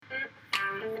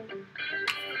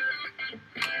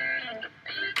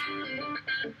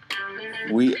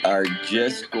We are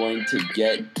just going to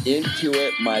get into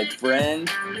it, my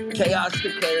friend. Chaos to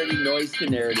clarity, noise to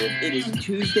narrative. It is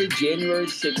Tuesday, January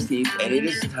 16th, and it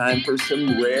is time for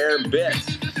some rare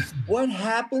bits. What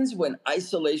happens when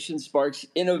isolation sparks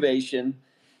innovation?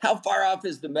 How far off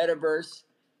is the metaverse?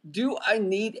 Do I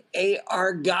need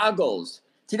AR goggles?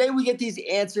 Today we get these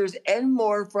answers and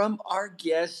more from our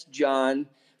guest, John,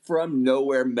 from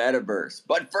Nowhere Metaverse.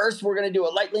 But first, we're going to do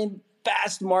a lightning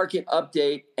fast market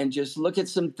update and just look at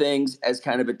some things as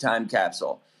kind of a time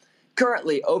capsule.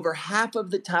 Currently, over half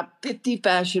of the top 50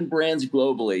 fashion brands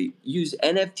globally use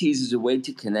NFTs as a way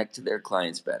to connect to their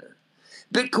clients better.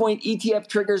 Bitcoin ETF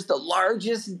triggers the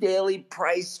largest daily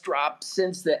price drop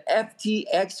since the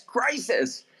FTX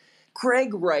crisis.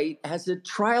 Craig Wright has a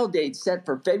trial date set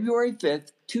for February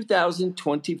 5th,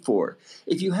 2024.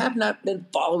 If you have not been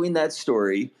following that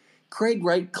story, Craig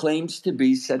Wright claims to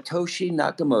be Satoshi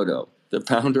Nakamoto, the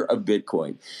founder of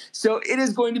Bitcoin. So it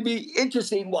is going to be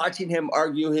interesting watching him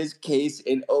argue his case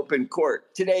in open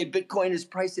court. Today, Bitcoin is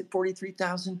priced at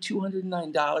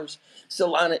 $43,209.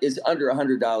 Solana is under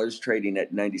 $100, trading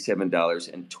at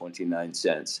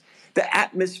 $97.29. The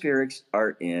atmospherics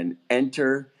are in.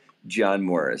 Enter John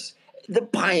Morris, the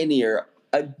pioneer,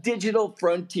 a digital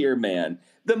frontier man,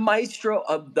 the maestro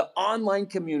of the online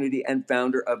community and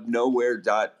founder of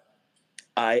Nowhere.io.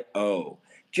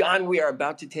 John, we are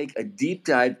about to take a deep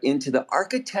dive into the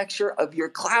architecture of your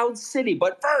cloud city.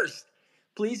 But first,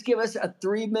 please give us a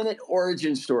 3-minute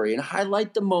origin story and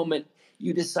highlight the moment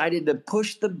you decided to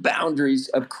push the boundaries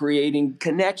of creating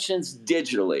connections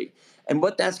digitally. And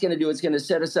what that's going to do, it's going to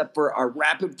set us up for our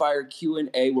rapid fire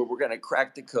Q&A where we're going to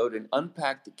crack the code and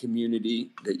unpack the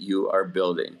community that you are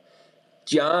building.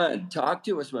 John, talk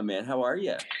to us, my man. How are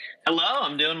you? Hello,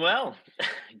 I'm doing well.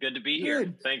 Good to be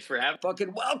here. Thanks for having me.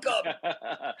 Fucking welcome.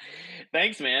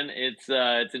 Thanks, man. It's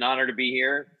an honor to be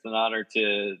here. It's an honor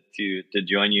to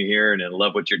join you here, and I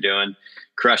love what you're doing,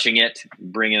 crushing it,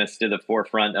 bringing us to the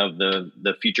forefront of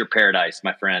the future paradise,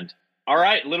 my friend. All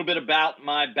right, a little bit about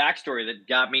my backstory that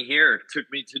got me here. It took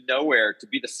me to Nowhere, to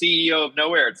be the CEO of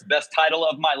Nowhere. It's the best title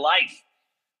of my life.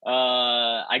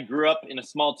 I grew up in a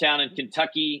small town in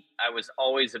Kentucky. I was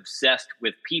always obsessed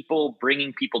with people,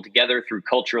 bringing people together through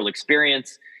cultural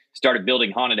experience. Started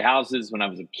building haunted houses when I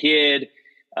was a kid.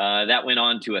 That went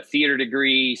on to a theater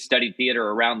degree, studied theater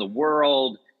around the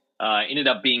world, ended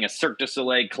up being a Cirque du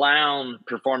Soleil clown,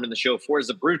 performed in the show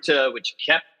Forza Bruta, which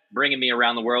kept bringing me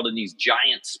around the world in these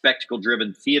giant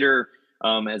spectacle-driven theater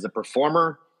as a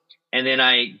performer. And then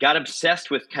I got obsessed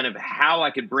with kind of how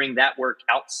I could bring that work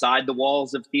outside the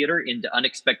walls of theater into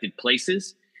unexpected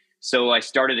places. So I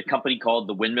started a company called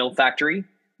The Windmill Factory,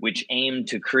 which aimed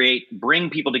to bring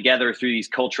people together through these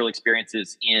cultural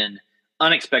experiences in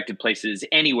unexpected places,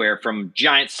 anywhere from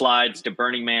giant slides to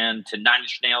Burning Man to Nine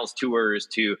Inch Nails tours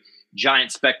to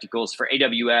giant spectacles for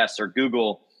AWS or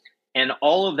Google. And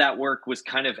all of that work was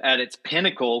kind of at its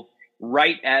pinnacle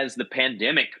right as the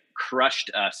pandemic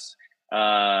crushed us.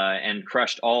 And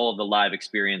crushed all of the live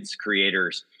experience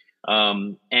creators.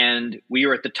 And we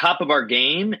were at the top of our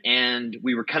game, and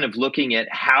we were kind of looking at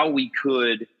how we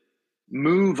could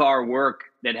move our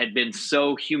work that had been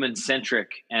so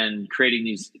human-centric and creating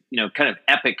these, kind of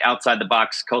epic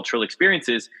outside-the-box cultural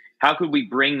experiences. How could we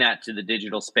bring that to the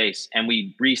digital space? And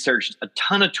we researched a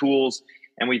ton of tools,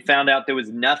 and we found out there was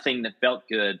nothing that felt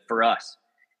good for us.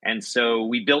 And so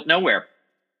we built Nowhere.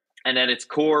 And at its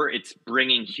core, it's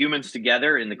bringing humans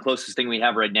together in the closest thing we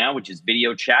have right now, which is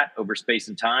video chat over space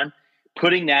and time,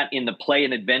 putting that in the play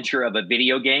and adventure of a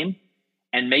video game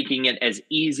and making it as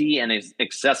easy and as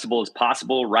accessible as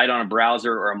possible right on a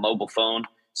browser or a mobile phone.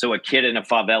 So a kid in a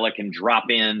favela can drop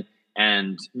in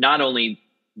and not only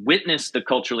witness the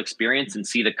cultural experience and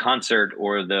see the concert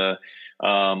or the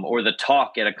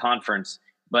talk at a conference,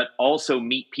 but also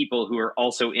meet people who are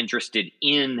also interested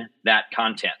in that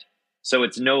content. So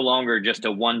it's no longer just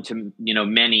a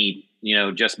one-to-many,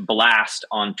 just blast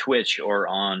on Twitch or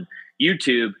on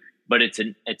YouTube, but it's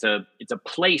a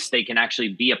place they can actually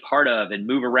be a part of and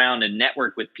move around and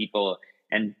network with people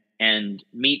and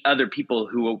meet other people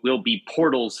who will be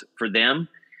portals for them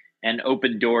and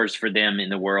open doors for them in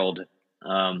the world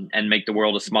and make the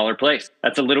world a smaller place.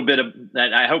 That's a little bit of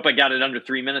that. I hope I got it under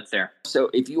 3 minutes there.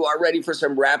 So if you are ready for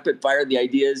some rapid fire, the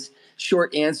idea is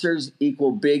short answers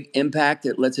equal big impact.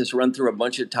 It lets us run through a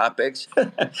bunch of topics.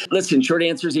 Listen, short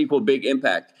answers equal big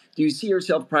impact. Do you see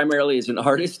yourself primarily as an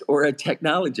artist or a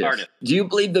technologist? Artist. Do you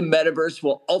believe the metaverse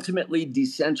will ultimately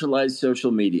decentralize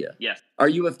social media? Yes. Are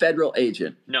you a federal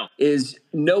agent? No. Is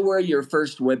Nowhere your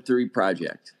first Web3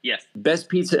 project? Yes. Best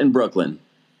pizza in Brooklyn?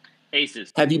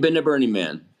 Aces. Have you been to Burning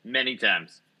Man? Many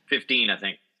times. 15, I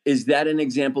think. Is that an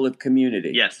example of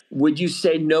community? Yes. Would you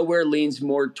say Nowhere leans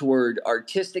more toward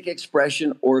artistic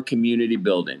expression or community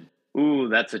building? Ooh,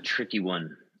 that's a tricky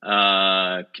one.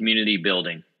 Community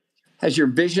building. Has your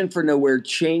vision for Nowhere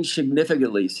changed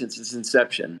significantly since its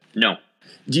inception? No.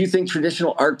 Do you think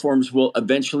traditional art forms will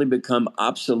eventually become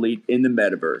obsolete in the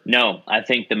metaverse? No, I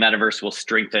think the metaverse will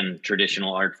strengthen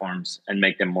traditional art forms and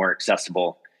make them more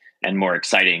accessible and more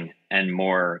exciting and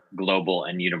more global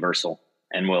and universal,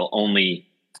 and will only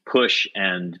push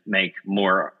and make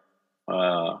more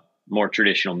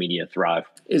traditional media thrive.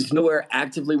 Is Nowhere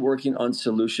actively working on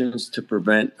solutions to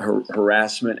prevent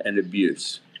harassment and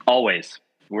abuse? Always.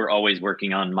 We're always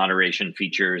working on moderation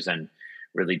features and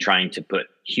really trying to put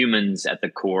humans at the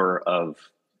core of,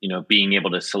 being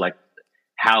able to select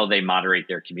how they moderate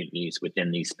their communities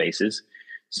within these spaces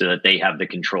so that they have the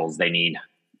controls they need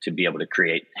to be able to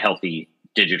create healthy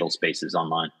digital spaces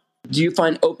online. Do you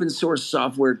find open source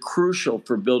software crucial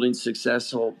for building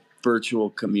successful virtual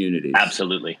communities?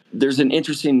 Absolutely. There's an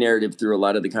interesting narrative through a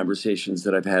lot of the conversations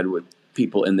that I've had with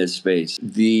people in this space.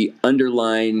 The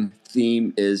underlying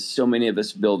theme is so many of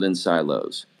us build in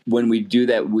silos. When we do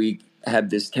that, we have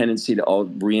this tendency to all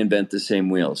reinvent the same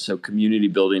wheel. So community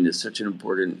building is such an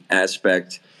important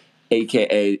aspect,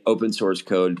 AKA open source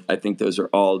code. I think those are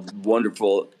all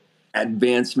wonderful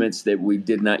advancements that we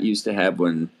did not used to have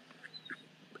when,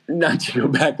 not to go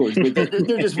backwards, but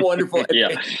they're just wonderful.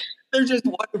 Yeah. They're just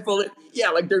wonderful. Yeah,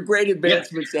 like they're great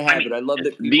advancements to have. I love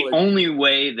that people only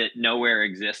way that Nowhere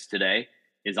exists today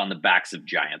is on the backs of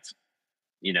giants,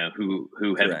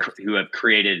 who have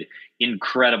created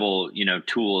incredible,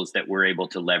 tools that we're able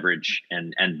to leverage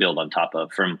and build on top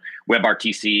of, from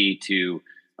WebRTC to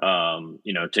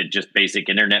to just basic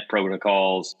internet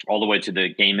protocols, all the way to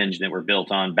the game engine that we're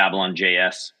built on, Babylon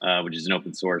JS, which is an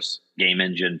open source game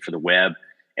engine for the web.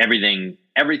 Everything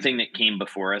that came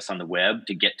before us on the web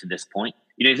to get to this point.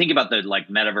 You think about the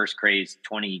metaverse craze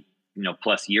 20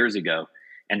 plus years ago,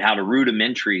 and how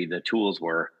rudimentary the tools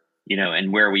were,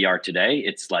 and where we are today.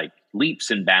 It's like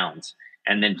leaps and bounds.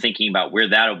 And then thinking about where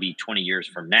that'll be 20 years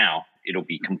from now, it'll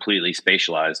be completely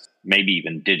spatialized, maybe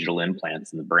even digital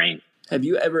implants in the brain. Have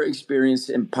you ever experienced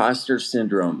imposter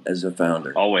syndrome as a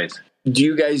founder? Always. Do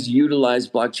you guys utilize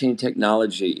blockchain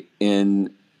technology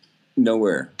in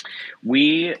Nowhere?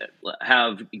 We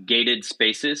have gated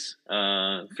spaces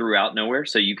throughout Nowhere,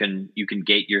 so you can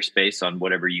gate your space on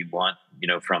whatever you want,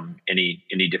 from any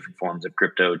different forms of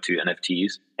crypto to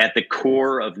NFTs. At the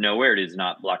core of Nowhere, it is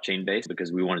not blockchain based,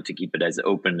 because we wanted to keep it as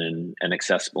open and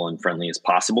accessible and friendly as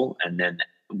possible. And then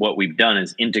what we've done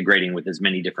is integrating with as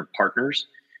many different partners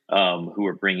who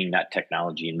are bringing that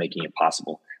technology and making it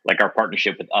possible, like our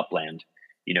partnership with Upland.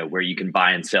 Where you can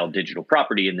buy and sell digital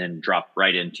property and then drop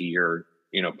right into your,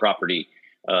 property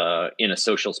in a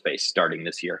social space starting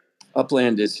this year.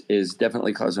 Upland is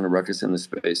definitely causing a ruckus in the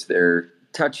space. They're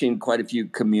touching quite a few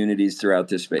communities throughout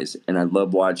this space. And I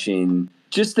love watching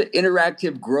just the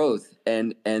interactive growth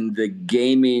and the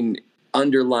gaming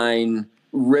underlying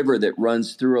river that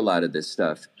runs through a lot of this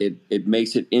stuff. It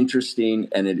makes it interesting,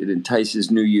 and it entices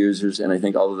new users, and I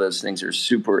think all of those things are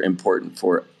super important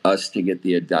for us to get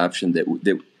the adoption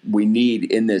that we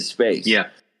need in this space. Yeah.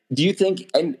 Do you think?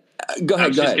 And go ahead. I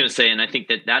was just going to say, and I think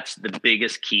that's the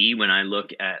biggest key when I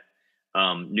look at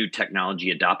new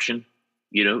technology adoption.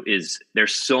 Is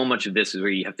there's so much of this is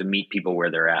where you have to meet people where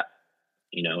they're at.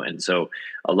 And so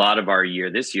a lot of our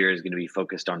this year is going to be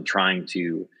focused on trying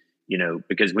to,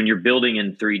 because when you're building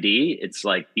in 3D, it's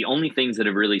like the only things that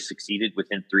have really succeeded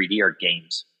within 3D are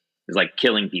games. It's like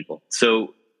killing people.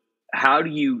 So how do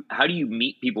you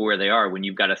meet people where they are when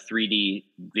you've got a 3D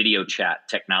video chat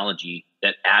technology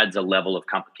that adds a level of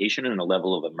complication and a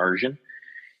level of immersion?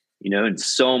 And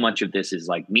so much of this is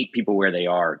like meet people where they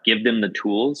are, give them the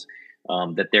tools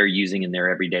that they're using in their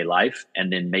everyday life,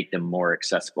 and then make them more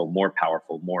accessible, more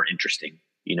powerful, more interesting.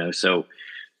 So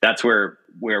that's where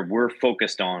we're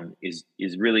focused on is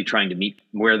really trying to meet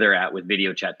where they're at with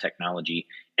video chat technology.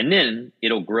 And then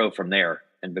it'll grow from there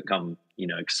and become,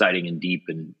 exciting and deep,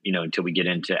 and, until we get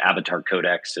into avatar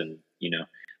codecs and,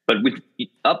 but with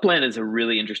Upland is a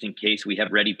really interesting case. We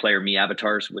have Ready Player Me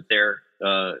avatars with their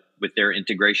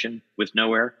integration with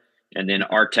Nowhere. And then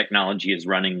our technology is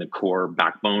running the core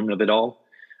backbone of it all.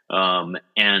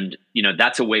 And,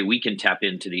 that's a way we can tap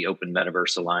into the Open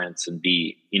Metaverse Alliance and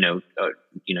be,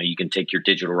 you can take your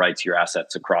digital rights, your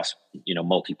assets across,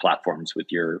 multi-platforms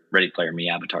with your Ready Player Me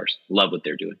avatars. Love what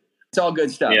they're doing. It's all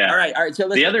good stuff. Yeah. All right. So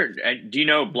do you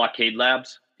know Blockade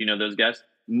Labs? Do you know those guys?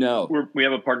 No. We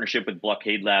have a partnership with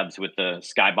Blockade Labs with the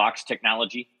Skybox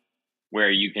technology, where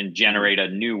you can generate a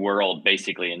new world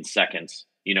basically in seconds.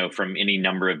 from any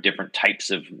number of different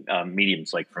types of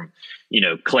mediums, like from,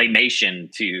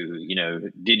 claymation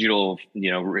to, digital,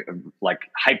 like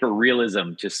hyper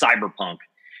realism to cyberpunk.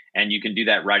 And you can do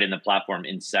that right in the platform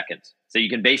in seconds. So you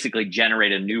can basically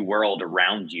generate a new world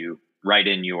around you right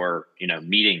in your,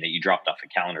 meeting that you dropped off a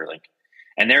calendar link.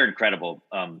 And they're incredible.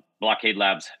 Blockade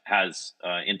Labs has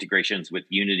integrations with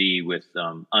Unity, with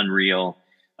Unreal,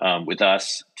 with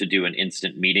us to do an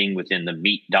instant meeting within the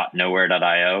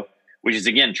meet.nowhere.io, which is,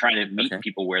 again, trying to meet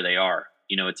people where they are.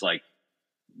 It's like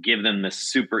give them the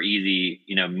super easy,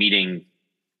 meeting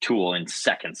tool in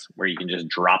seconds where you can just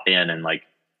drop in and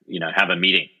have a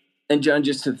meeting. And John,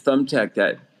 just to thumbtack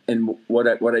that, and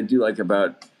what I do like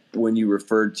about when you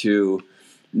referred to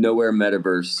Nowhere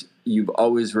Metaverse, you've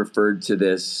always referred to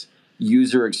this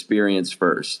user experience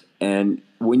first. And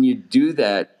when you do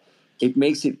that, it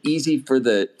makes it easy for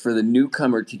the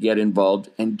newcomer to get involved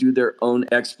and do their own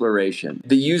exploration.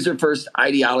 The user first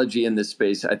ideology in this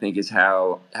space, I think, is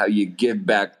how you give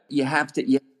back. You have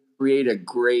to create a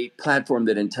great platform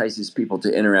that entices people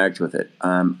to interact with it.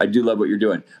 I do love what you're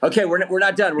doing. Okay, we're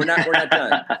not done. We're not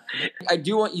done. I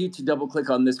do want you to double click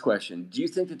on this question. Do you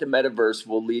think that the metaverse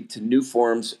will lead to new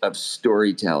forms of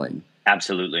storytelling?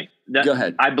 Absolutely. Go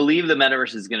ahead. I believe the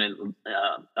metaverse is going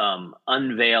to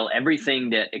unveil everything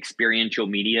that experiential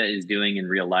media is doing in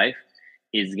real life.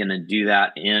 Is going to do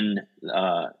that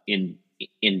in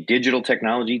digital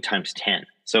technology times 10.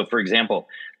 So, for example,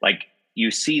 you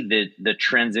see the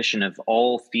transition of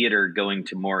all theater going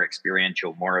to more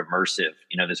experiential, more immersive.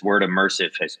 This word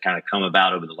immersive has kind of come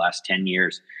about over the last 10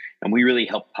 years. And we really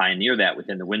helped pioneer that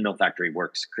within the Windmill Factory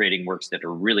works, creating works that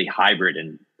are really hybrid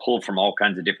and pulled from all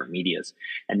kinds of different medias.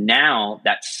 And now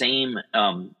that same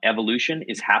evolution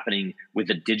is happening with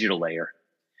the digital layer.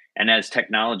 And as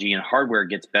technology and hardware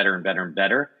gets better and better and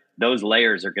better, those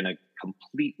layers are going to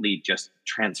completely just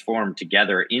transform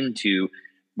together into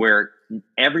where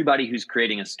everybody who's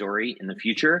creating a story in the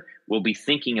future will be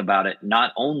thinking about it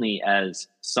not only as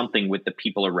something with the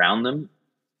people around them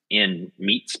in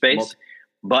meet space,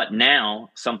 but now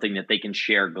something that they can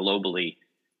share globally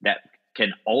that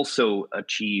can also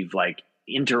achieve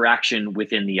interaction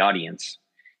within the audience,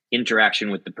 interaction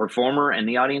with the performer and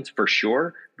the audience for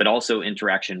sure, but also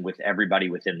interaction with everybody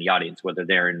within the audience, whether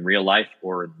they're in real life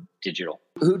or digital.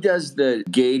 Who does the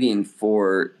gating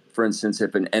for instance,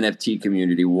 if an NFT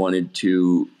community wanted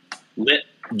to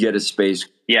get a space?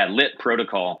 Yeah, Lit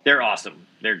Protocol. They're awesome.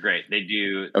 They're great. They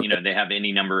do, they have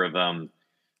any number of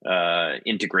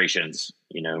integrations,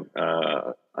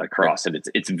 across it.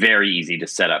 It's very easy to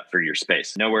set up for your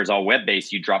space. Nowhere's all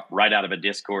web-based. You drop right out of a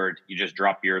Discord. You just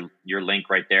drop your link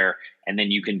right there. And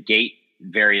then you can gate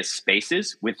various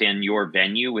spaces within your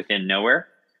venue within Nowhere.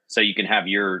 So you can have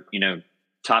your,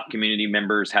 top community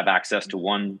members have access to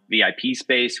one VIP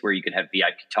space where you could have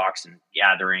VIP talks and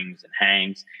gatherings and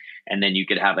hangs. And then you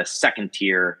could have a second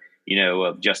tier,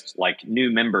 of just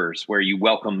new members where you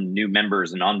welcome new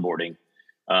members and onboarding.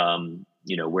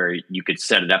 Where you could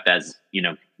set it up as,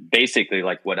 basically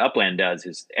what Upland does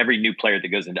is every new player that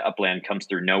goes into Upland comes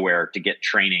through Nowhere to get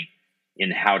training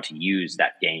in how to use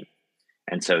that game.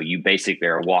 And so you basically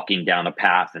are walking down a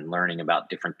path and learning about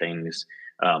different things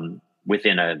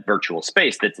within a virtual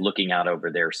space that's looking out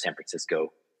over their San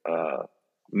Francisco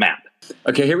map.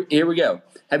 Okay, here we go.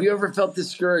 Have you ever felt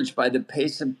discouraged by the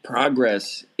pace of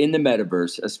progress in the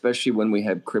metaverse, especially when we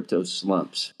have crypto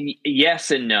slumps? Yes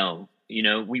and no.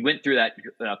 We went through that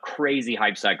crazy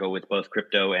hype cycle with both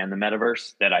crypto and the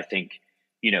metaverse that I think,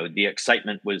 the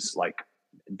excitement was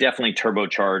definitely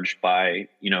turbocharged by,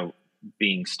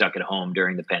 being stuck at home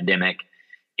during the pandemic.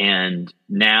 And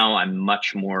now I'm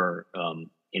much more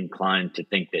inclined to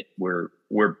think that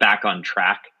we're back on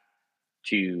track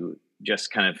to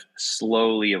just kind of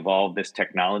slowly evolve this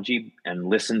technology and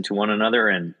listen to one another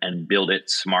and build it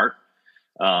smart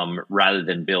rather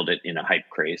than build it in a hype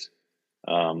craze.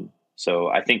 So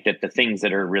I think that the things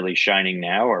that are really shining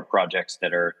now are projects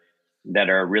that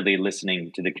are really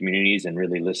listening to the communities and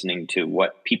really listening to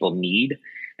what people need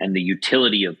and the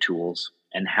utility of tools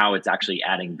and how it's actually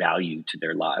adding value to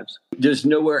their lives. Does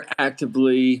Nowhere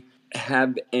actively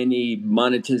have any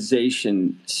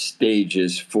monetization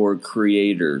stages for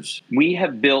creators? We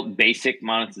have built basic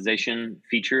monetization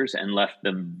features and left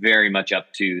them very much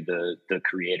up to the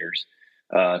creators.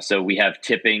 So we have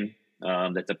tipping.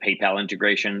 That's a PayPal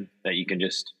integration that you can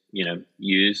just,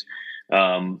 use.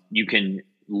 You can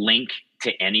link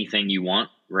to anything you want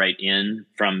right in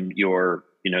from your,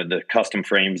 the custom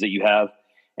frames that you have.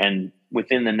 And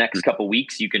within the next couple of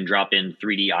weeks, you can drop in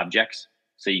 3D objects.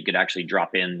 So you could actually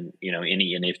drop in,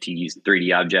 any NFTs,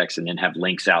 3D objects, and then have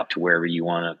links out to wherever you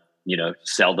want to,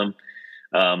 sell them.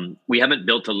 We haven't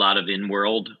built a lot of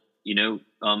in-world,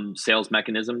 sales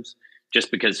mechanisms,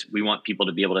 just because we want people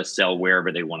to be able to sell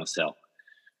wherever they want to sell.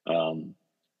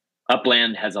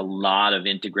 Upland has a lot of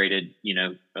integrated,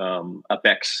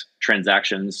 UpX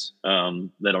transactions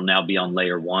that'll now be on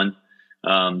layer one,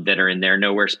 that are in their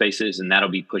nowhere spaces, and that'll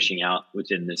be pushing out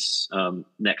within this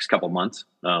next couple months,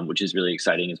 which is really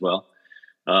exciting as well.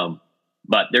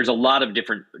 But there's a lot of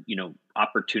different,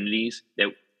 opportunities that,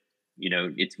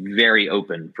 it's very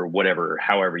open for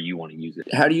however you want to use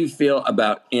it. How do you feel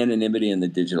about anonymity in the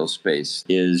digital space?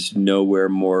 Is Nowhere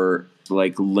more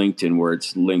like LinkedIn, where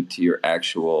it's linked to your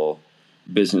actual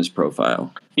business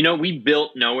profile? We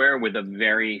built Nowhere with a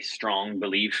very strong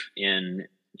belief in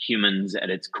humans at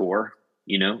its core,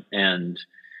 and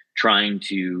trying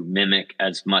to mimic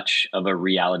as much of a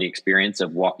reality experience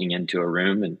of walking into a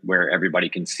room and where everybody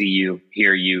can see you,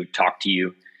 hear you, talk to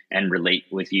you, and relate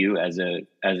with you as a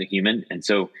human. And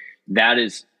so that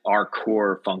is our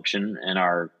core function and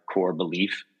our core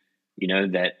belief,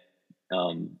 that,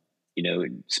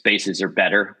 spaces are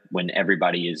better when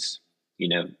everybody is,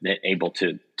 able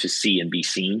to see and be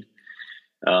seen.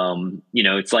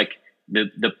 It's like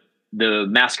the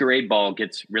masquerade ball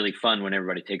gets really fun when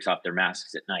everybody takes off their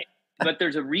masks at night. But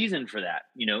there's a reason for that,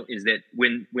 is that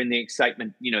when the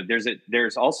excitement,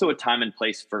 there's also a time and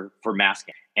place for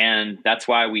masking. And that's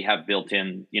why we have built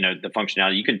in, the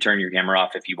functionality. You can turn your camera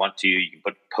off if you want to, you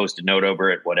can post a note over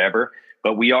it, whatever,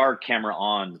 but we are camera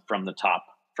on from the top,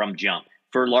 from jump.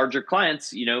 For larger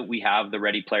clients, we have the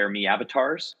Ready Player Me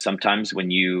avatars. Sometimes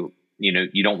when you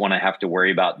don't want to have to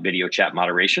worry about video chat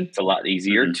moderation, it's a lot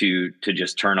easier to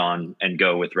just turn on and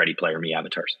go with Ready Player Me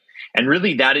avatars. And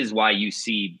really that is why you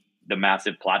see the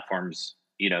massive platforms,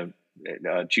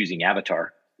 choosing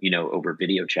avatar, over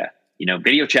video chat.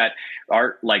 Video chat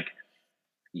are like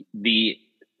the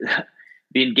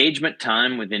engagement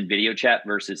time within video chat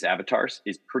versus avatars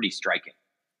is pretty striking.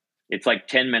 It's like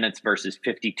 10 minutes versus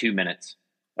 52 minutes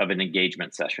of an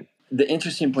engagement session. The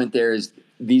interesting point there is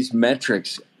these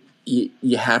metrics,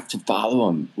 you have to follow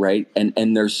them, right?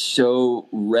 And they're so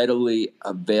readily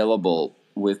available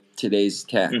with today's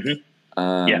tech.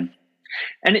 Yeah.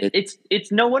 And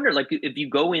it's no wonder, like if you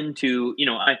go into,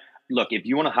 if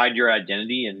you want to hide your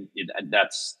identity, and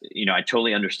that's, I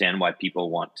totally understand why people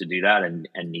want to do that and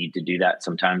need to do that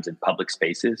sometimes in public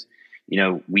spaces.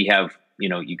 We have,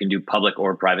 you can do public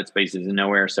or private spaces in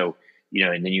Nowhere. So,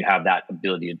 and then you have that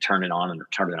ability to turn it on and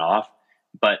turn it off,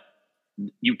 but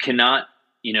you cannot,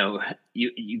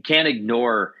 you can't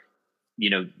ignore,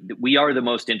 we are the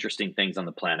most interesting things on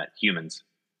the planet, humans,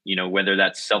 whether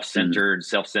that's self-centered,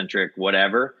 self-centric,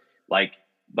 whatever,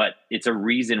 but it's a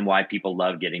reason why people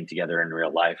love getting together in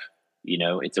real life.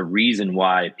 It's a reason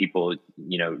why people,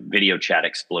 video chat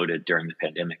exploded during the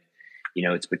pandemic.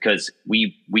 It's because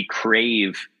we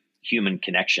crave human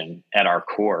connection at our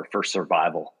core for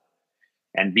survival,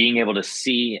 and being able to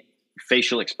see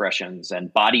facial expressions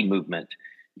and body movement.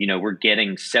 We're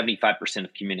getting 75%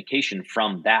 of communication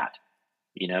from that,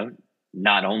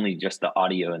 not only just the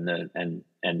audio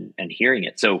and hearing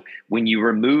it. So when you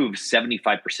remove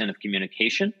 75% of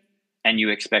communication and you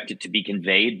expect it to be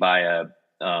conveyed by a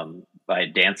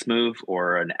dance move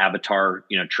or an avatar,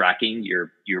 tracking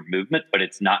your movement, but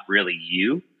it's not really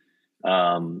you,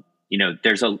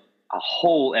 there's a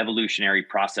whole evolutionary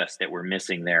process that we're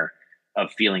missing there of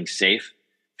feeling safe,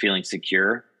 feeling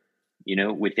secure,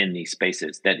 within these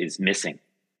spaces that is missing.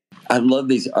 I love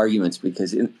these arguments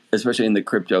because, especially in the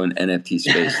crypto and NFT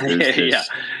space,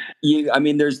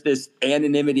 there's this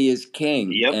anonymity is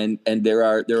king, and there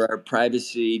are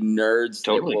privacy nerds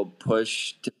that will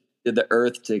push to the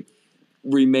earth to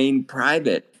remain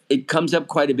private. It comes up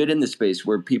quite a bit in the space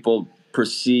where people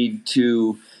proceed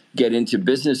to get into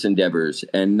business endeavors,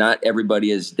 and not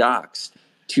everybody is doxxed.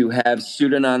 To have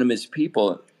pseudonymous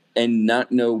people and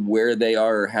not know where they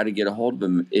are or how to get a hold of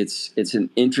them, it's an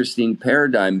interesting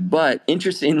paradigm. But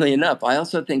interestingly enough, I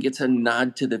also think it's a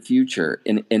nod to the future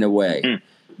in a way.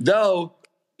 Though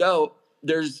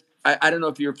there's, I don't know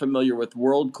if you're familiar with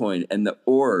WorldCoin and the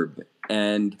orb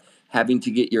and having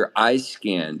to get your eyes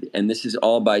scanned. And this is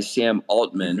all by Sam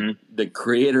Altman, the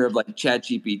creator of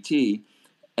ChatGPT.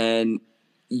 And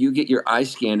you get your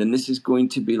eyes scanned, and this is going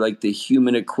to be like the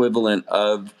human equivalent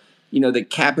of, the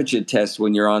CAPTCHA test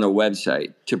when you're on a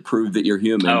website to prove that you're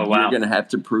human. Oh, wow. You're going to have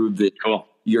to prove that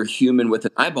you're human with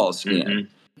an eyeball scan.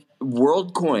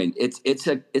 WorldCoin, it's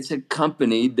a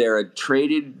company. They're a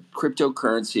traded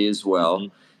cryptocurrency as well.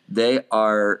 They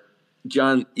are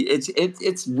John,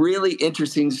 it's really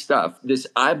interesting stuff. This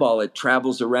eyeball, it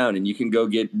travels around, and you can go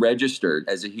get registered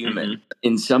as a human. Mm-hmm.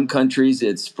 In some countries,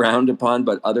 it's frowned upon,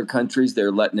 but other countries,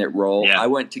 they're letting it roll. Yeah. I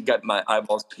went to get my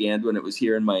eyeball scanned when it was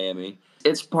here in Miami.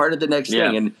 It's part of the next Yeah.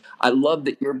 thing, and I love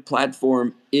that your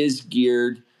platform is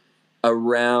geared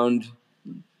around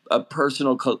a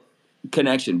personal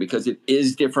connection, because it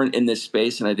is different in this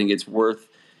space, and I think it's worth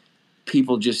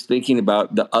people just thinking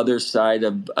about the other side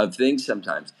of things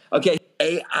sometimes. Okay,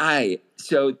 AI.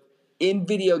 So in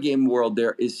video game world,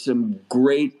 there is some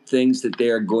great things that they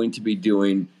are going to be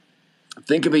doing.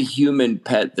 Think of a human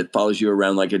pet that follows you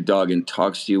around like a dog and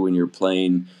talks to you when you're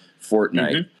playing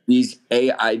Fortnite.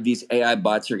 Mm-hmm. These AI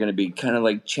bots are going to be kind of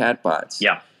like chat bots.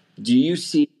 Yeah. Do you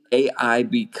see AI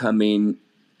becoming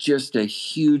just a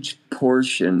huge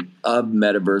portion of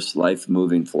metaverse life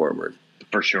moving forward?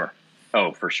 For sure.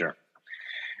 Oh, for sure.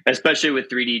 Especially with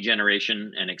 3D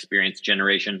generation and experience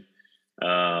generation.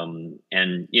 And,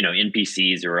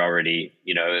 NPCs are already,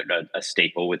 a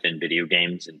staple within video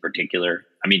games in particular.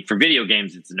 I mean, for video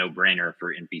games, it's a no-brainer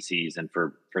for NPCs and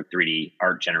for 3D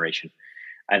art generation.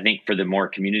 I think for the more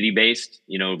community-based,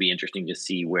 it'll be interesting to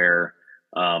see where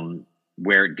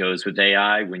it goes with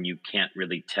AI when you can't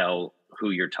really tell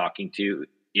who you're talking to,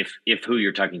 if who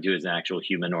you're talking to is an actual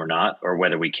human or not, or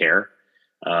whether we care.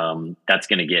 That's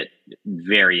going to get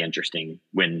very interesting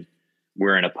when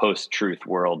we're in a post-truth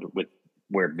world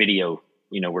where video,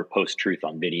 we're post-truth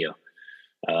on video.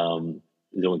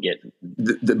 It'll get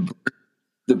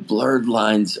the blurred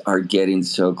lines are getting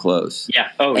so close. Yeah.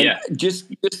 Oh, and yeah.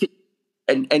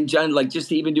 And John, like, just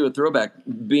to even do a throwback,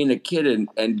 being a kid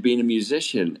and being a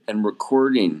musician and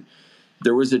recording,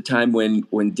 there was a time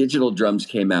when digital drums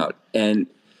came out, and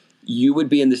you would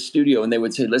be in the studio and they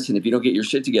would say, listen, if you don't get your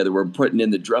shit together, we're putting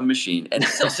in the drum machine. And it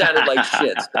still sounded like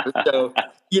shit. So,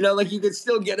 like you could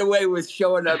still get away with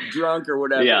showing up drunk or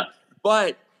whatever. Yeah.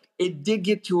 But it did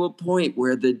get to a point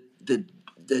where the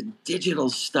digital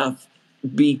stuff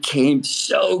became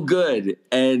so good,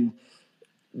 and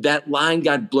that line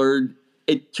got blurred.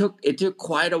 It took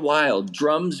quite a while.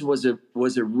 Drums was a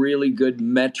really good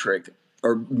metric,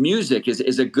 or music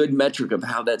is a good metric of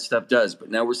how that stuff does.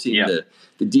 But now we're seeing the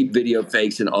deep video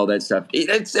fakes and all that stuff.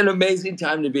 It's an amazing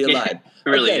time to be alive. It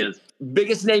really is.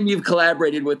 Biggest name you've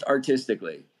collaborated with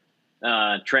artistically?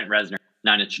 Trent Reznor,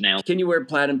 Nine Inch Nails. Can you wear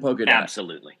plaid and polka dot?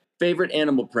 Absolutely. Favorite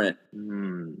animal print?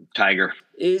 Tiger.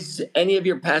 Is any of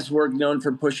your past work known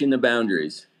for pushing the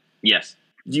boundaries? Yes.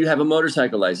 Do you have a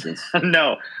motorcycle license?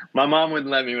 No, my mom wouldn't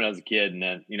let me when I was a kid,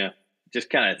 and just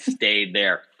kind of stayed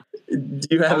there. Do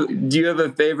you have a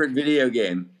favorite video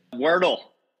game? Wordle.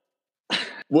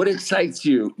 What excites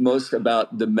you most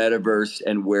about the metaverse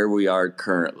and where we are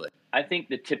currently? I think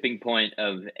the tipping point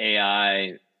of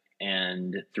AI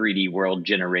and 3D world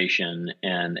generation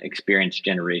and experience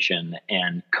generation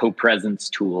and co-presence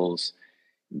tools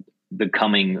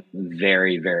becoming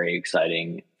very, very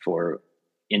exciting for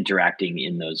interacting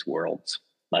in those worlds.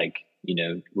 Like,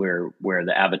 where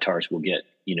the avatars will get,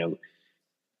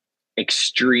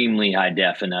 extremely high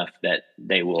def enough that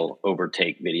they will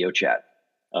overtake video chat.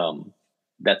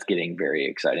 That's getting very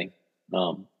exciting.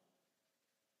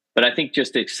 But I think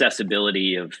just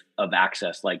accessibility of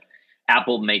access, like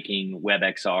Apple making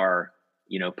WebXR,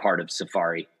 part of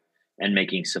Safari, and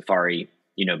making Safari,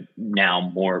 now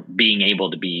more being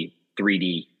able to be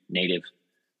 3D native,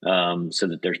 so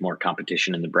that there's more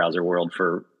competition in the browser world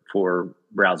for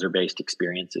browser-based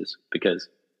experiences. Because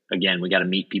again, we got to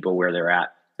meet people where they're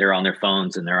at. They're on their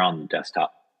phones and they're on the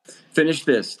desktop. Finish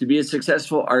this. To be a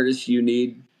successful artist, you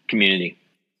need community.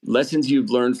 Lessons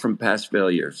you've learned from past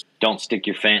failures. Don't stick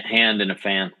your hand in a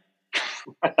fan.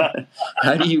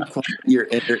 How do you quiet your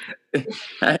inner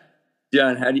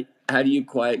John? How do you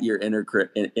quiet your inner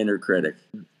critic?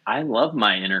 I love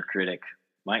my inner critic.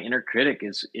 My inner critic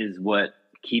is what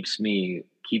keeps me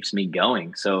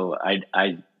going. So I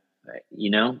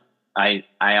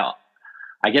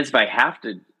guess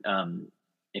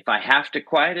if I have to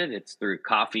quiet it, it's through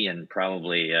coffee, and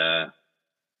probably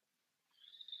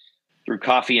through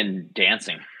coffee and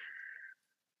dancing.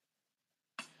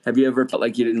 Have you ever felt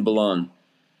like you didn't belong?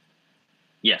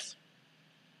 Yes.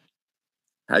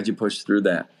 How'd you push through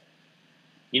that?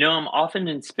 I'm often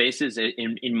in spaces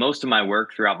in most of my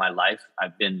work throughout my life.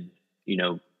 I've been,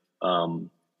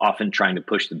 often trying to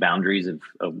push the boundaries of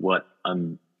what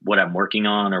I'm working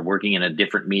on, or working in a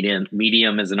different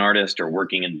medium as an artist, or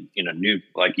working in a new,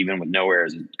 like even with Nowhere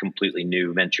is a completely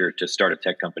new venture to start a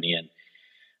tech company in.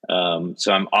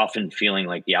 So I'm often feeling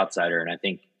like the outsider. And I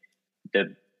think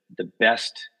the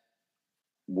best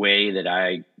way that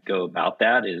I go about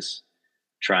that is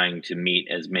trying to meet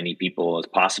as many people as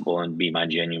possible and be my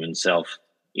genuine self,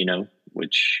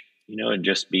 which, and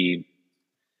just be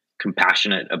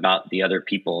compassionate about the other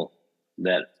people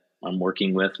that I'm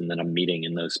working with and that I'm meeting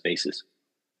in those spaces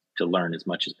to learn as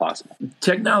much as possible.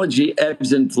 Technology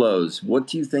ebbs and flows. What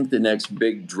do you think the next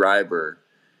big driver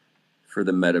for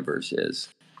the metaverse is?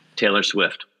 Taylor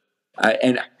Swift.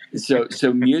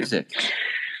 So music.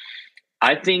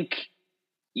 I think,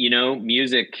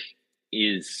 music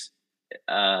is,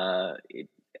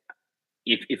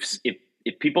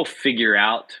 if people figure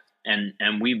out,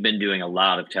 and we've been doing a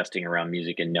lot of testing around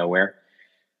music in Nowhere,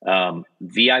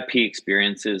 VIP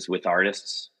experiences with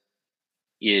artists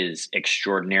is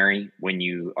extraordinary when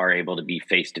you are able to be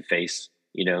face to face,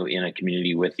 in a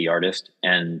community with the artist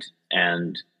and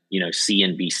see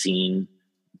and be seen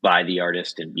by the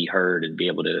artist and be heard and be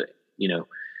able to,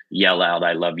 yell out,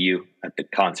 "I love you" at the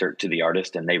concert to the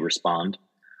artist and they respond.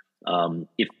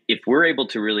 If we're able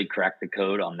to really crack the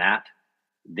code on that,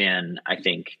 then I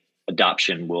think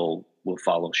adoption will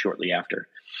follow shortly after.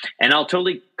 And I'll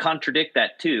totally contradict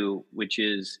that too, which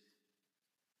is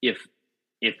if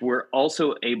we're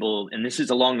also able, and this is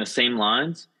along the same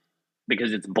lines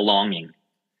because it's belonging.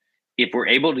 If we're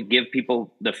able to give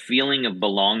people the feeling of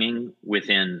belonging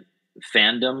within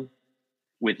fandom,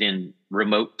 within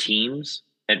remote teams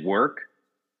at work,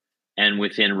 and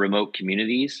within remote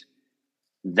communities,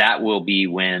 that will be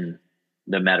when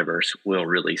the metaverse will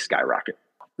really skyrocket.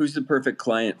 Who's the perfect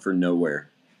client for Nowhere?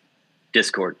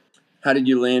 Discord. How did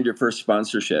you land your first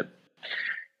sponsorship?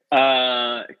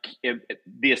 The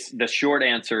short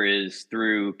answer is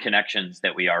through connections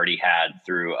that we already had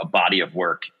through a body of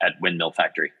work at Windmill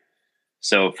Factory.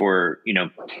 So for,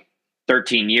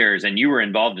 13 years, and you were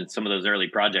involved in some of those early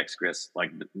projects, Chris,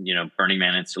 like, Burning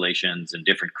Man installations and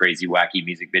different crazy, wacky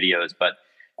music videos. But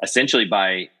essentially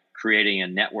by creating a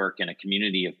network and a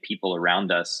community of people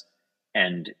around us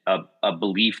and a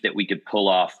belief that we could pull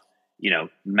off,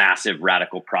 massive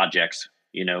radical projects,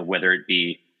 whether it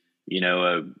be,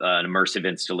 an immersive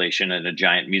installation at a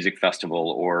giant music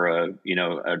festival or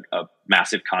a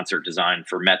massive concert design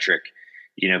for Metric,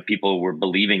 people were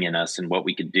believing in us and what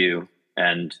we could do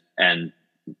and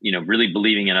really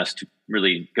believing in us to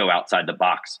really go outside the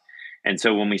box. And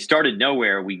so when we started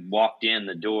Nowhere, we walked in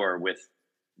the door with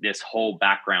this whole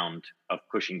background of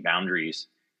pushing boundaries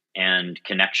and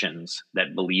connections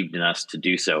that believed in us to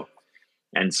do so.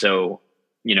 And so,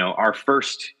 our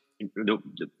first, the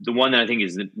one that I think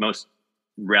is the most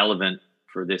relevant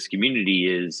for this community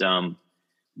is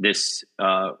this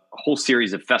whole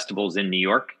series of festivals in New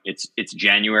York. It's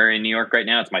January in New York right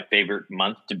now. It's my favorite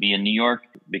month to be in New York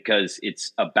because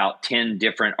it's about 10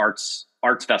 different arts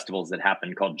festivals that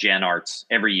happen called Jan Arts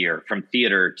every year, from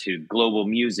theater to global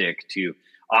music to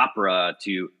opera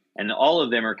and all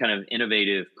of them are kind of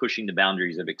innovative, pushing the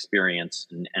boundaries of experience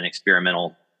and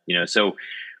experimental, So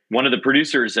one of the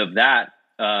producers of that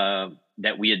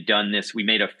we had done this, we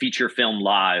made a feature film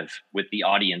live with the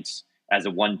audience as a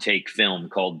one-take film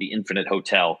called The Infinite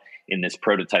Hotel in this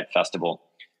prototype festival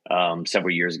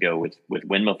several years ago with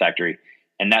Windmill Factory.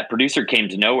 And that producer came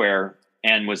to Nowhere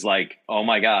and was like, "Oh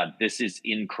my God, this is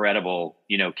incredible.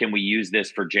 Can we use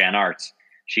this for Jan Arts?"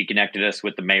 She connected us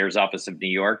with the mayor's office of New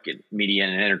York, Media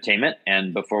and Entertainment.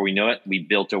 And before we knew it, we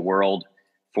built a world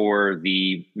for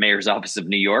the mayor's office of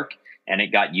New York. And it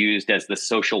got used as the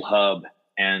social hub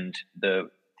and the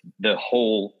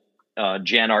whole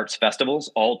Jan Arts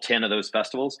festivals, all 10 of those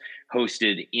festivals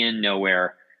hosted in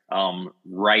Nowhere,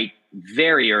 right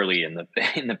very early in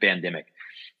the pandemic.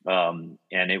 And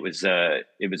it was a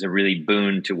really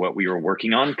boon to what we were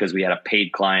working on because we had a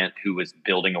paid client who was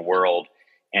building a world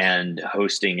and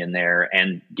hosting in there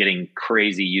and getting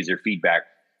crazy user feedback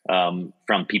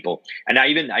from people. And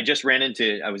I just ran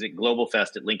into, I was at Global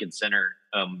Fest at Lincoln Center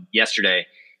yesterday,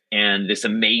 and this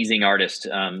amazing artist,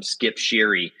 Skip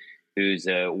Sherry, who's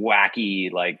a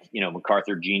wacky,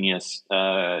 MacArthur genius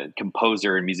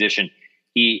composer and musician.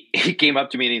 He came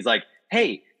up to me and he's like,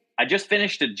 "Hey, I just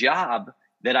finished a job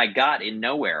that I got in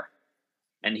Nowhere."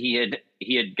 And he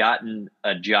had gotten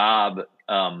a job.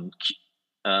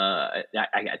 I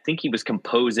think he was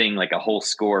composing like a whole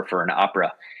score for an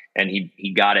opera, and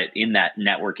he got it in that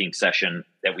networking session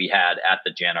that we had at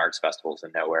the Jan Arts festivals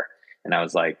in Nowhere. And I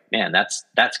was like, man, that's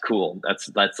cool.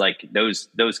 That's like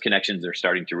those connections are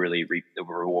starting to really reap the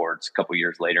rewards a couple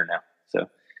years later now. So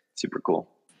super cool.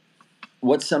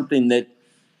 What's something that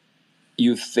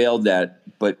you failed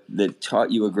at, but that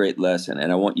taught you a great lesson?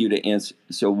 And I want you to answer.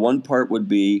 So one part would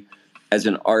be as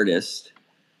an artist,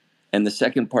 and the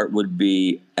second part would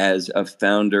be as a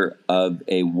founder of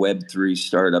a Web3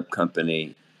 startup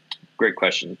company. Great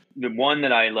question. The one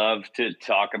that I love to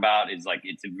talk about is like,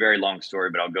 it's a very long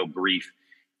story, but I'll go brief,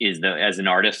 is as an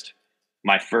artist,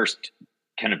 my first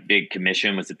kind of big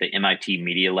commission was at the MIT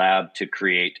Media Lab to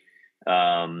create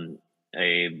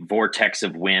a vortex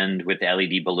of wind with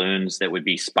LED balloons that would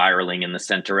be spiraling in the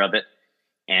center of it.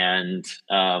 And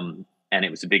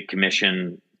it was a big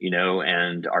commission,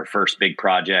 and our first big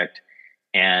project.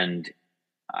 And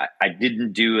I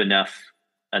didn't do enough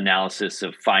analysis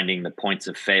of finding the points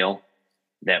of fail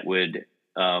that would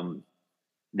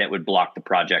block the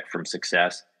project from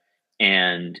success.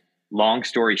 And long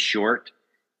story short,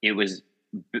 it was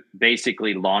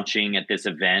basically launching at this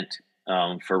event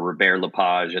for Robert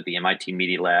Lepage at the MIT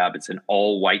Media Lab. It's an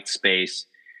all white space.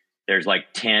 There's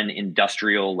like 10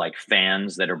 industrial like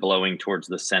fans that are blowing towards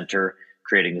the center,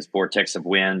 creating this vortex of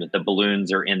wind. The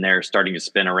balloons are in there starting to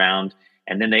spin around,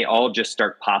 and then they all just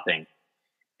start popping.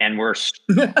 And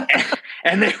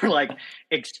and they were like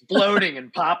exploding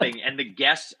and popping, and the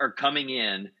guests are coming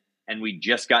in, and we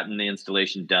just gotten the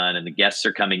installation done, and the guests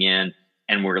are coming in,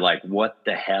 and we're like, what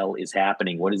the hell is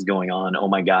happening? What is going on? Oh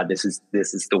my God, this is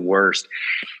the worst.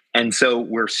 And so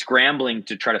we're scrambling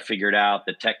to try to figure it out.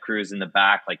 The tech crew is in the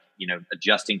back, like,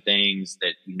 adjusting things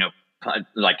that,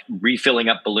 like refilling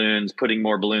up balloons, putting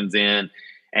more balloons in.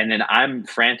 And then I'm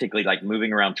frantically like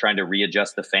moving around, trying to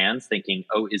readjust the fans, thinking,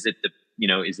 oh, is it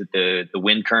the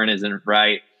wind current isn't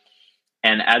right?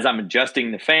 And as I'm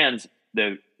adjusting the fans,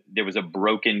 there was a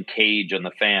broken cage on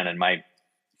the fan, and my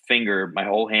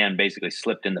whole hand basically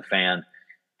slipped in the fan,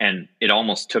 and it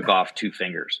almost took off 2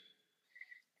 fingers.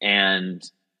 And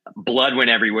blood went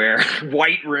everywhere.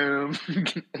 White room,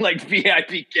 like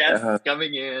VIP guests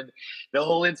coming in. The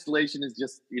whole installation is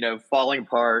just, falling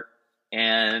apart.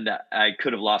 And I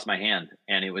could have lost my hand.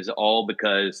 And it was all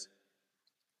because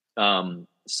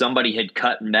somebody had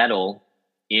cut metal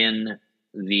in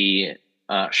the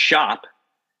shop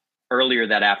earlier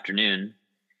that afternoon,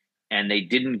 and they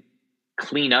didn't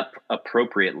clean up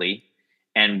appropriately.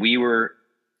 And we were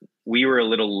a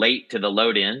little late to the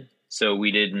load in, so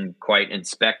we didn't quite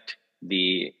inspect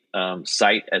the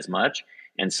site as much.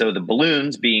 And so the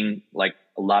balloons, being like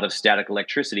a lot of static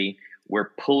electricity,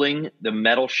 were pulling the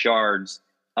metal shards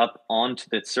up onto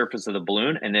the surface of the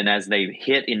balloon. And then as they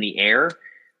hit in the air,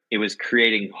 it was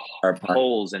creating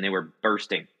holes, and they were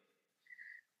bursting.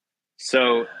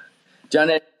 So, John,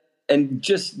 and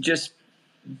just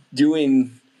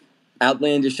doing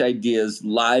outlandish ideas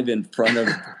live in front of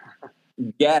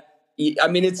I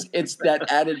mean, it's that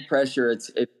added pressure.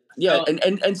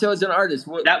 And so as an artist,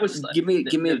 that was give me a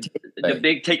takeaway. The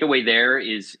big takeaway there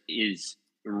is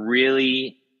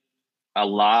really a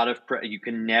lot of you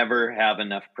can never have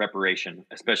enough preparation,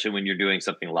 especially when you're doing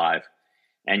something live,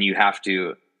 and you have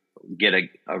to get a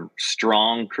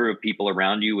strong crew of people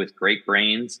around you with great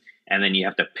brains, and then you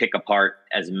have to pick apart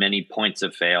as many points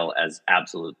of fail as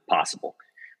absolutely possible,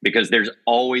 because there's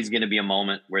always going to be a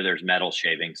moment where there's metal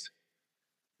shavings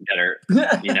that are,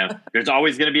 there's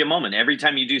always going to be a moment. Every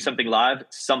time you do something live,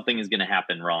 something is going to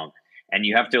happen wrong, and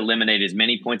you have to eliminate as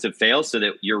many points of fail so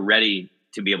that you're ready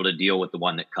to be able to deal with the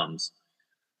one that comes.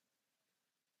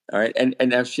 All right. And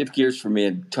now shift gears for me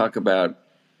and talk about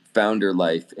founder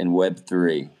life in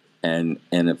Web3 and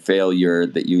a failure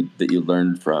that you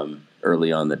learned from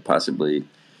early on that possibly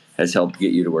has helped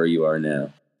get you to where you are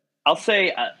now. I'll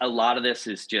say a lot of this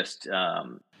is just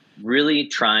really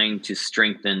trying to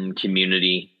strengthen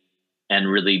community and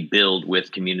really build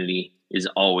with community is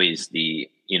always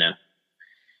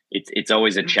it's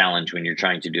always a challenge when you're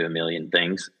trying to do a million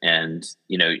things, and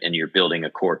you're building a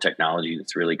core technology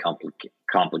that's really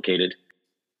complicated.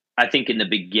 I think in the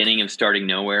beginning of starting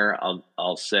Nowhere,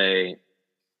 I'll say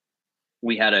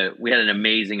we had an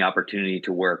amazing opportunity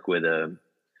to work with a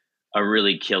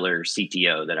really killer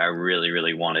CTO that I really,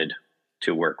 really wanted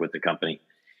to work with the company.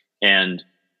 And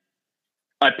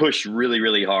I pushed really,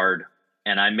 really hard,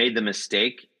 and I made the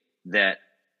mistake that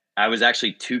I was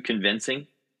actually too convincing.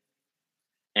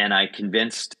 And I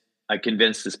convinced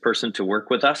this person to work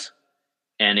with us,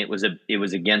 and it was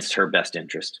against her best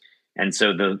interest. And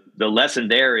so the lesson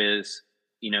there is,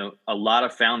 a lot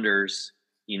of founders,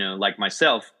 like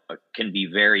myself, can be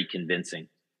very convincing,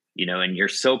 and you're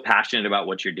so passionate about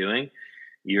what you're doing.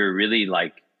 You're really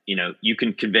like, you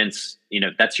can convince,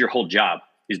 that's your whole job,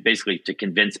 is basically to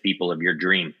convince people of your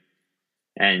dream.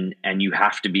 And you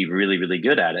have to be really, really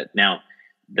good at it. Now,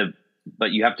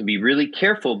 but you have to be really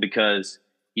careful, because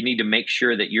you need to make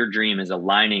sure that your dream is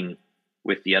aligning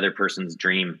with the other person's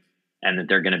dream, and that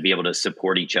they're going to be able to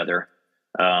support each other.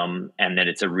 And that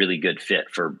it's a really good fit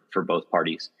for both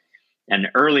parties. And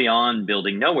early on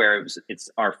building Nowhere, it's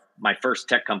my first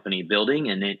tech company building,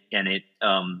 and it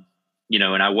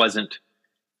and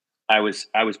I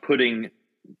was putting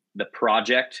the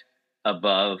project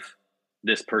above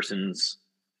this person's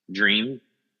dream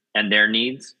and their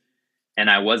needs, and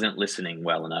I wasn't listening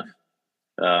well enough.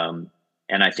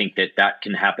 And I think that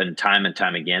can happen time and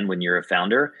time again when you're a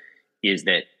founder, is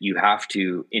that you have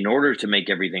to, in order to make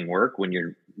everything work, when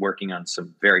you're working on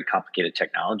some very complicated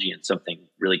technology and something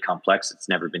really complex that's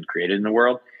never been created in the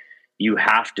world, you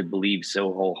have to believe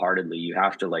so wholeheartedly. You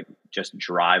have to like just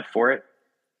drive for it.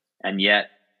 And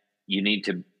yet you need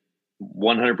to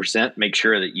 100% make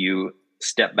sure that you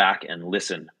step back and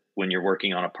listen when you're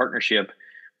working on a partnership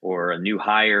or a new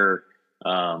hire,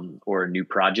 or a new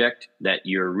project, that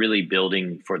you're really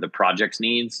building for the project's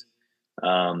needs,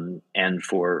 and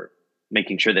for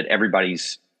making sure that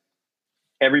everybody's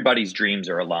dreams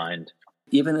are aligned.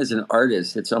 Even as an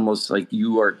artist, it's almost like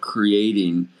you are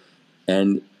creating,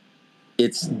 and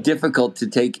it's difficult to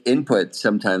take input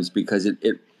sometimes because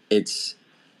it's,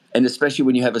 and especially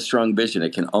when you have a strong vision,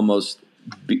 it can almost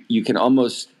you can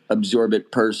almost absorb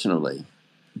it personally,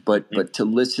 but to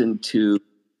listen to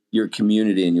your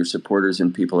community and your supporters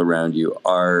and people around you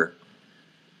are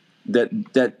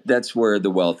that's where the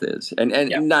wealth is, and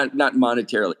not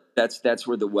monetarily. That's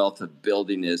where the wealth of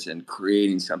building is, and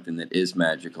creating something that is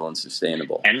magical and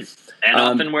sustainable. And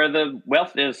often where the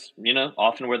wealth is,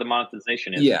 often where the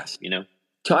monetization is. Yes.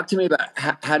 Talk to me about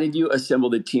how did you assemble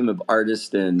the team of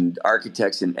artists and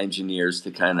architects and engineers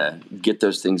to kind of get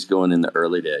those things going in the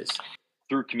early days?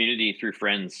 Through community, through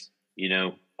friends,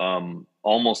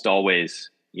 almost always.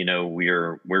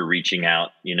 We're reaching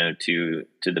out, to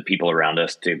the people around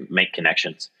us to make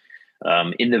connections.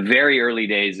 In the very early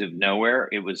days of Nowhere,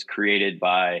 it was created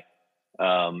by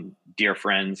dear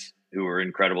friends who were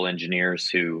incredible engineers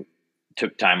who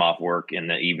took time off work in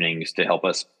the evenings to help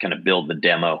us kind of build the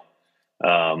demo,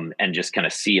 and just kind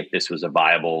of see if this was a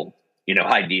viable,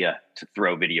 idea to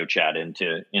throw video chat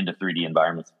into 3D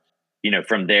environments.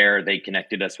 From there, they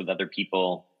connected us with other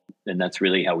people, and that's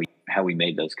really how we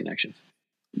made those connections.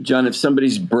 John, if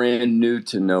somebody's brand new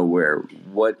to Nowhere,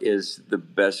 what is the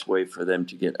best way for them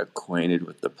to get acquainted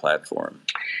with the platform?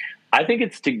 I think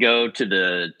it's to go to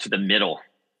the middle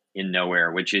in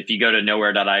Nowhere, which if you go to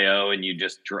nowhere.io and you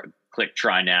just click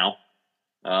try now,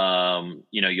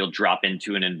 you'll drop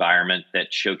into an environment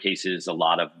that showcases a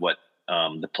lot of what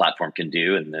the platform can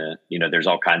do. And there's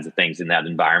all kinds of things in that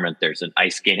environment. There's an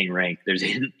ice skating rink, there's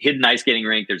a hidden ice skating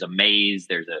rink, there's a maze,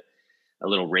 there's a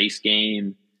little race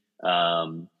game.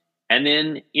 And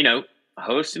then,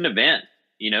 host an event,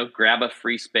 grab a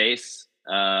free space,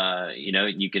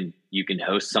 you can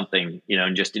host something,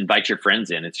 and just invite your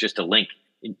friends in. It's just a link.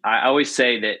 I always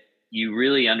say that you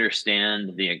really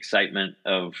understand the excitement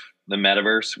of the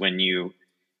metaverse when you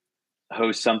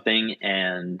host something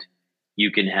and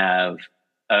you can have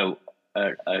a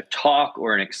talk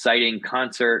or an exciting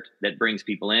concert that brings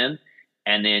people in,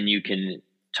 and then you can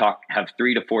have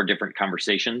 3 to 4 different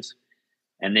conversations.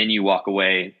 And then you walk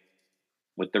away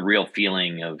with the real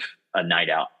feeling of a night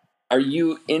out. Are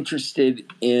you interested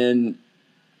in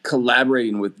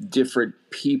collaborating with different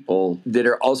people that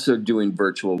are also doing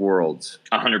virtual worlds?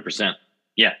 100%.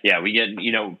 Yeah. We get,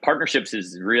 partnerships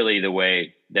is really the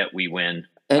way that we win.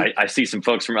 And I see some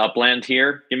folks from Upland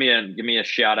here. Give me a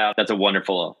shout out. That's a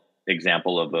wonderful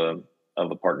example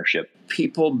of a partnership.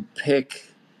 People pick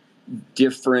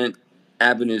different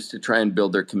avenues to try and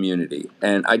build their community.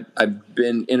 And I've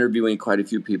been interviewing quite a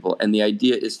few people, and the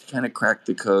idea is to kind of crack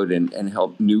the code and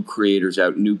help new creators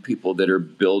out, new people that are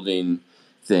building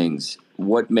things,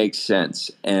 what makes sense.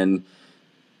 And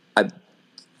I've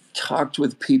talked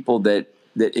with people that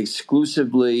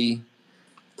exclusively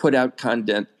put out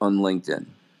content on LinkedIn.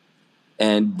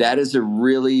 And that is a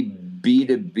really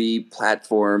B2B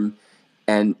platform.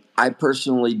 And I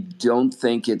personally don't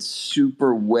think it's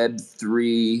super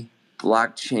Web3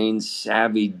 blockchain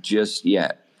savvy just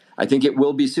yet. I think it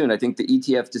will be soon. I think the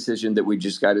ETF decision that we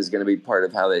just got is going to be part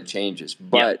of how that changes.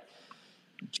 But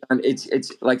John,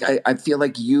 it's like I feel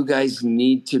like you guys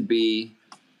need to be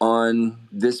on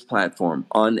this platform,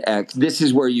 on X. This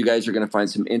is where you guys are going to find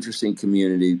some interesting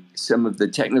community. Some of the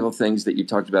technical things that you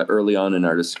talked about early on in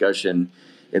our discussion,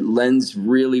 it lends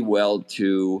really well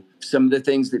to some of the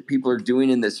things that people are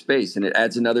doing in this space, and it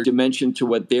adds another dimension to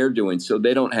what they're doing, so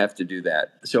they don't have to do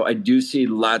that. So I do see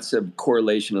lots of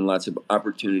correlation and lots of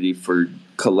opportunity for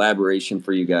collaboration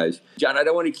for you guys. John, I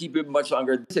don't want to keep it much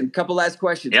longer. Listen, a couple last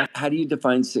questions. Yeah. How do you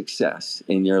define success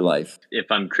in your life? If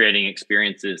I'm creating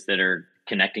experiences that are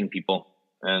connecting people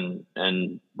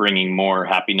and bringing more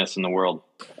happiness in the world.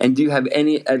 And do you have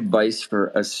any advice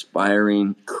for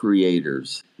aspiring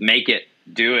creators? Make it.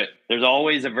 Do it. There's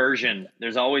always a version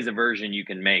you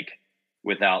can make.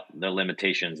 without the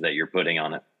limitations that you're putting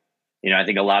on it. You know, I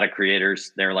think a lot of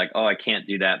creators, they're like, oh, I can't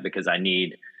do that because I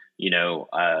need,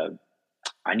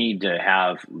 I need to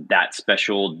have that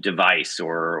special device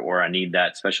or I need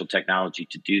that special technology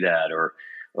to do that. Or,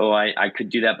 oh, I could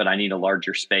do that, but I need a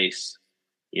larger space.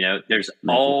 You know, there's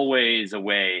always a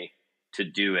way to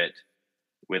do it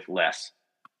with less,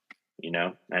 you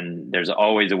know, and there's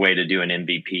always a way to do an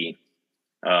MVP.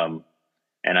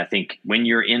 And I think when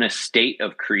you're in a state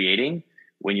of creating,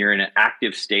 when you're in an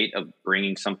active state of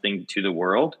bringing something to the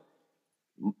world,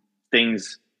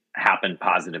 things happen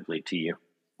positively to you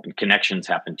and connections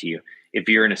happen to you. If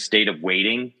you're in a state of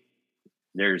waiting,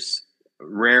 there's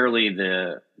rarely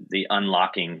the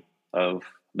unlocking of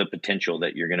the potential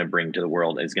that you're going to bring to the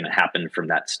world is going to happen from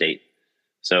that state.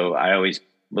 So I always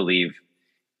believe,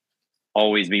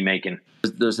 always be making.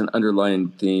 There's an underlying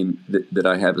theme that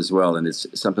I have as well, and it's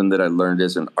something that I learned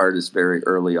as an artist very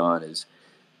early on, is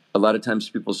a lot of times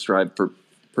people strive for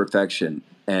perfection,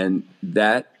 and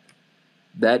that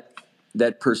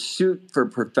pursuit for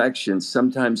perfection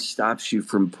sometimes stops you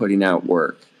from putting out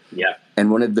work. Yeah.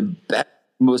 And one of the best,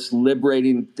 most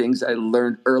liberating things I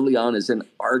learned early on as an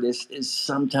artist is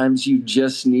sometimes you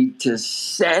just need to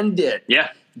send it. Yeah.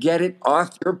 Get it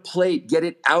off your plate. Get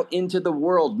it out into the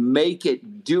world. Make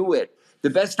it. Do it. The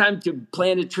best time to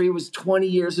plant a tree was 20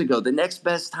 years ago. The next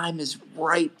best time is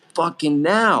right fucking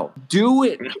now. Do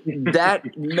it.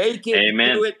 Make it.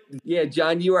 Amen. Do it. Yeah,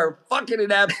 John, you are fucking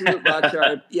an absolute rock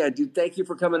star. Yeah, dude, thank you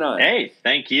for coming on. Hey,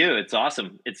 thank you. It's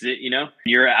awesome. It's, you know,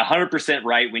 you're 100%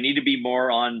 right. We need to be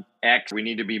more on X. We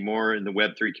need to be more in the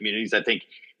Web3 communities. I think,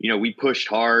 you know, we pushed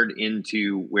hard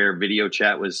into where video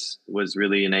chat was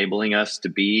really enabling us to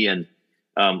be. And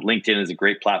LinkedIn is a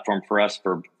great platform for us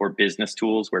for business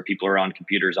tools where people are on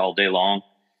computers all day long,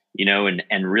 you know,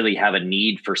 and really have a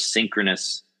need for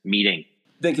synchronous meeting.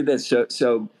 Think of this.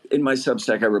 So in my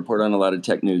Substack, I report on a lot of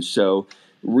tech news. So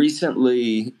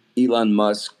recently, Elon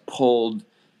Musk pulled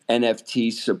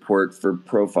NFT support for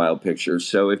profile pictures.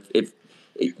 So if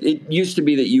it used to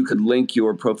be that you could link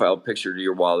your profile picture to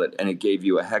your wallet and it gave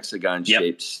you a hexagon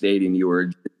shape stating you were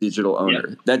a digital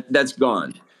owner. That's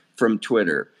gone from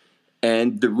Twitter.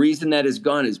 And the reason that is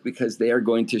gone is because they are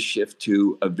going to shift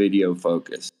to a video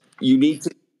focus. You need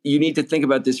to think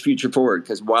about this future forward,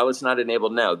 because while it's not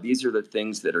enabled now, these are the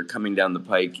things that are coming down the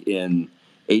pike in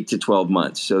 8 to 12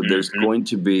 months. So there's going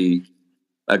to be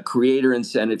a creator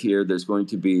incentive here. There's going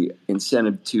to be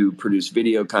incentive to produce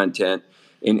video content.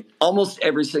 In almost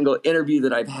every single interview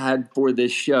that I've had for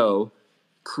this show,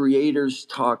 creators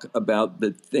talk about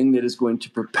the thing that is going to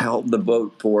propel the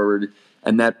boat forward.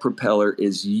 And that propeller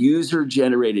is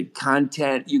user-generated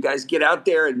content. You guys get out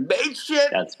there and make shit.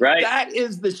 That's right. That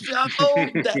is the show.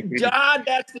 John,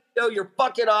 that's the show. You're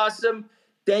fucking awesome.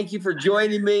 Thank you for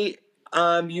joining me.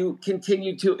 You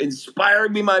continue to inspire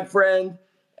me, my friend.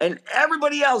 And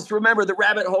everybody else, remember, the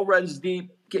rabbit hole runs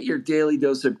deep. Get your daily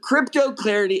dose of crypto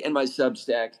clarity in my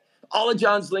Substack. All of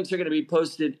John's links are going to be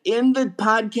posted in the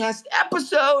podcast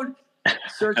episode.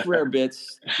 Search Rare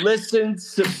Bits. Listen,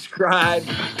 subscribe.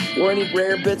 Warning,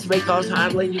 Rare Bits may cause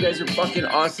hodling. You guys are fucking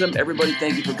awesome. Everybody,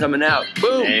 thank you for coming out.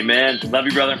 Boom. Amen. Love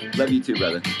you, brother. Love you too,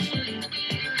 brother.